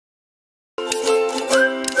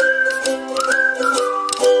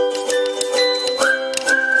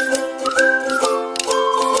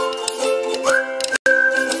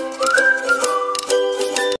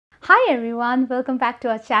everyone, welcome back to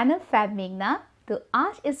our channel Fab Meghna। तो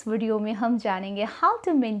आज इस वीडियो में हम जानेंगे how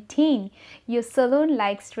to maintain your salon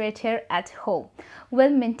like straight hair at home। Well,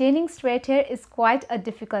 maintaining straight hair is quite a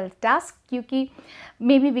difficult task क्योंकि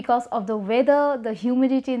maybe because of the weather, the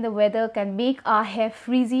humidity in the weather can make our hair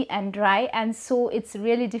frizzy and dry, and so it's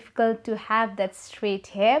really difficult to have that straight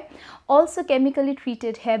hair. Also, chemically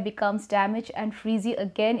treated hair becomes damaged and frizzy.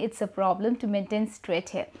 Again, it's a problem to maintain straight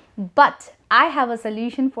hair. But I have a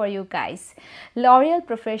solution for you guys. L'Oreal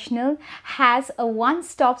Professional has a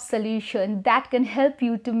one-stop solution that can help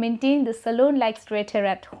you to maintain the salon-like straight hair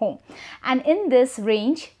at home. And in this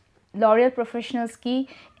range, L'Oreal Professionals की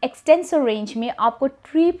extensive range में आपको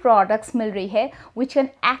 3 products मिल रही है which can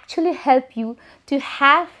actually help you to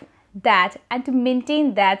have that and to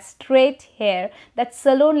maintain that straight hair, that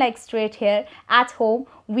salon-like straight hair at home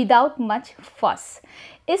without much fuss.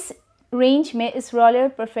 इस range में, इस L'Oreal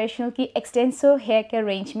professional की extensive hair care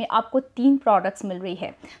range में आपको 3 products मिल रही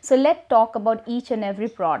है. So let talk about each and every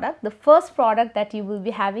product. The first product that you will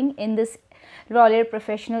be having in this L'Oreal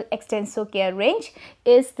Professional Extenso Care range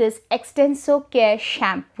is this Extenso Care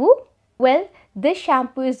shampoo. Well, this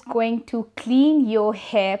shampoo is going to clean your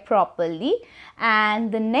hair properly.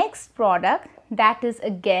 And the next product that is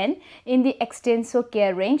again in the Extenso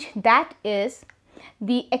Care range, that is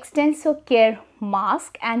the Extenso Care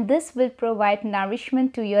mask, and this will provide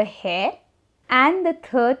nourishment to your hair. And the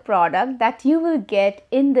third product that you will get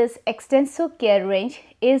in this Extenso Care range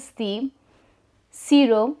is the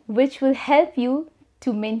serum, which will help you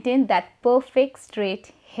to maintain that perfect straight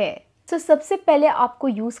hair. So सबसे पहले आपको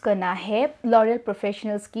use करना है L'Oreal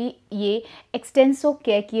Professionals की ये Extenso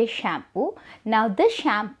Care की ये shampoo. Now this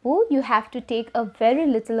shampoo, you have to take a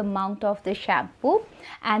very little amount of the shampoo,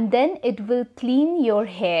 and then it will clean your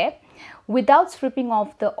hair without stripping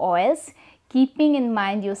off the oils, keeping in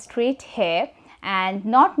mind your straight hair and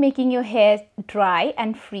not making your hair dry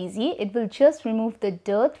and frizzy. It will just remove the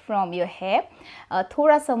dirt from your hair.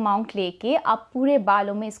 थोड़ा सा amount लेके आप पूरे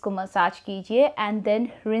बालों में इसको massage कीजिए and then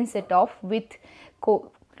rinse it off with cold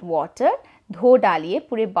water. धो डालिए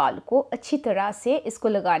पूरे बाल को अच्छी तरह से इसको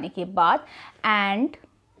लगाने के बाद. एंड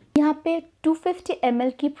यहाँ पे 250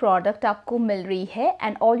 ml की प्रोडक्ट आपको मिल रही है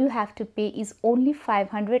and all you have to pay is only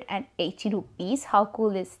 580 rupees. How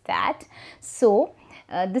cool is that? So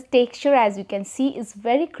this texture, as you can see, is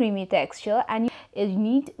very creamy texture, and you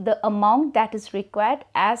need the amount that is required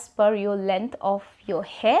as per your length of your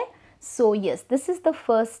hair. So yes, this is the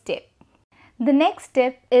first step. The next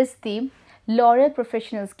step is the L'Oreal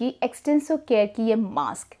Professionals की Extenso Care की ये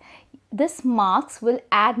mask. This mask will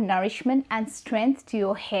add nourishment and strength to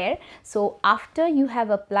your hair. So after you have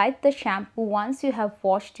applied the shampoo, once you have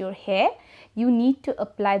washed your hair, you need to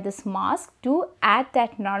apply this mask to add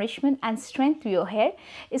that nourishment and strength to your hair.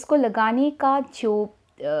 इसको लगाने का जो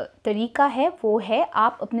तरीका है वो है,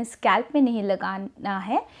 आप अपने स्कैल्प में नहीं लगाना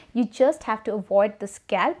है. You just have to avoid the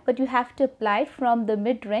scalp, but you have to apply from the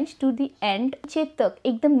mid range to the end. नीचे तक,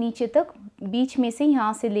 एकदम नीचे तक, बीच में से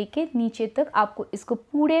यहाँ से लेके नीचे तक आपको इसको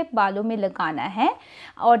पूरे बालों में लगाना है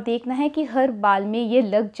और देखना है कि हर बाल में ये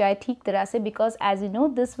लग जाए ठीक तरह से, because as you know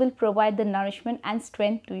this will provide the nourishment and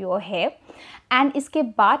strength to your hair. And इसके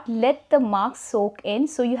बाद let the mask soak in.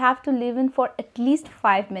 So you have to leave in for at least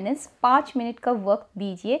 5 minutes. 5 minute का वक्त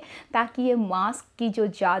दीजिए ताकि ये mask की जो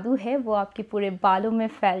जादू है वो आपके पूरे बालों में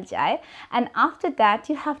फैल जाए. And after that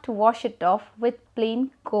you have to wash it off with plain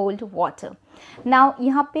cold water. Now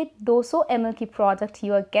यहाँ पे 200 ml की product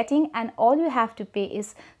you are getting and all you have to pay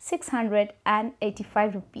is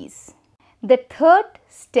 685 rupees. The third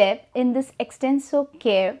step in this Extenso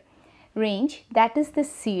Care range, that is the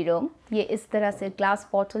serum. ये इस तरह से glass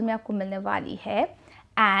bottle में आपको मिलने वाली है.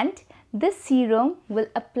 And this serum will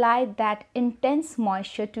apply that intense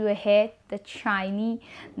moisture to your hair, that shine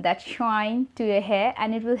to your hair,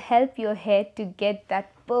 and it will help your hair to get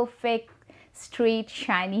that perfect straight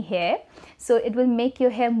shiny hair. So it will make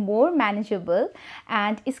your hair more manageable.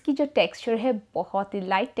 And इसकी जो texture है बहुत ही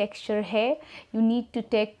light texture है. You need to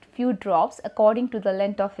take few drops according to the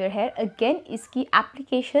length of your hair. Again, इसकी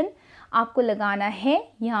application आपको लगाना है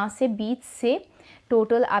यहाँ से बीच से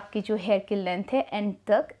टोटल आपकी जो हेयर की लेंथ है एंड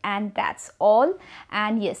तक, and that's all.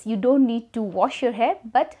 And yes, you don't need to wash your hair,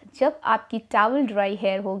 but जब आपकी टॉवल ड्राई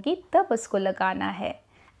हेयर होगी तब उसको लगाना है.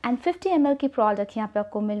 एंड 50 ml की प्रोडक्ट यहाँ पे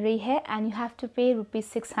आपको मिल रही है एंड यू हैव टू पे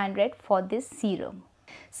 ₹600 for this serum.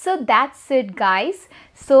 So that's it guys.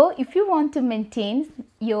 So if you want to maintain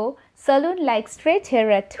your salon like straight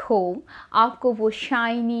hair at home, आपको वो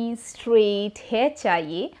shiny straight hair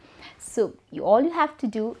चाहिए. So all you have to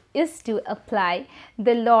do is to apply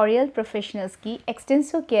the L'Oreal Professionals की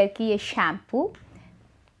Extenso Care की ये shampoo,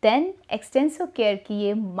 then Extenso Care की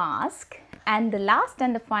ये mask, And the last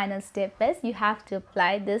and the final step is you have to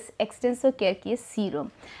apply this Extenso Care Ki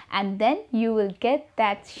serum, and then you will get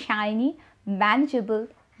that shiny, manageable,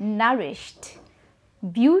 nourished,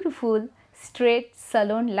 beautiful, straight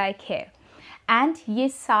salon like hair. And ये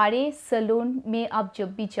सारे salon में आप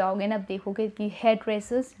जब भी जाओगे ना, आप देखोगे कि hair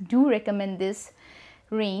dressers do recommend this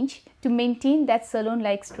range to maintain that salon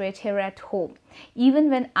like straight hair at home. Even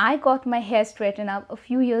when I got my hair straightened up a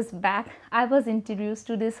few years back, I was introduced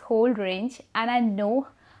to this whole range, and I know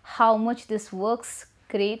how much this works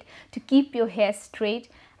great to keep your hair straight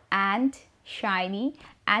and shiny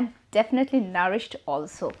and definitely nourished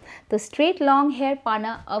also. The straight long hair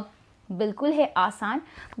पाना अब बिल्कुल है आसान,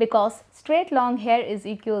 because straight long here is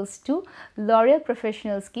equals to L'Oréal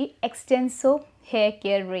professionals की Xtenso hair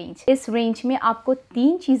care range. इस range में आपको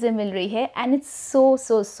 3 चीज़ें मिल रही है, and it's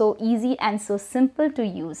so easy and so simple to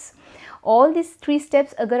use. All this 3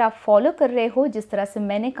 steps अगर आप फॉलो कर रहे हो जिस तरह से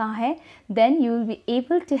मैंने कहा है, then you will be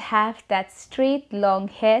able to have that straight long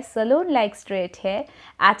hair, salon like straight here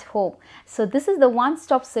at home. So this is the one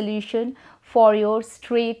stop solution for your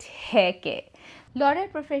straight hair care. L'Oréal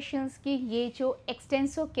professionals की ये जो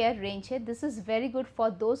Xtenso care range है, this is very good for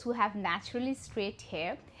those who have naturally straight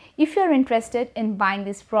hair. If you are interested in buying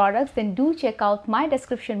this products, then do check out my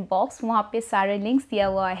description box, वहाँ पे सारे links दिया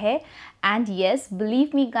हुआ है. And yes,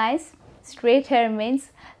 believe me guys, straight here means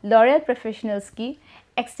L'Oréal professionals की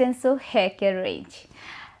Xtenso hair care range.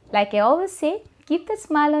 Like I always say, keep that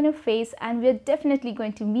smile on your face, and we're definitely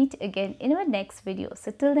going to meet again in our next video.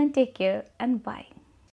 So till then, take care and bye.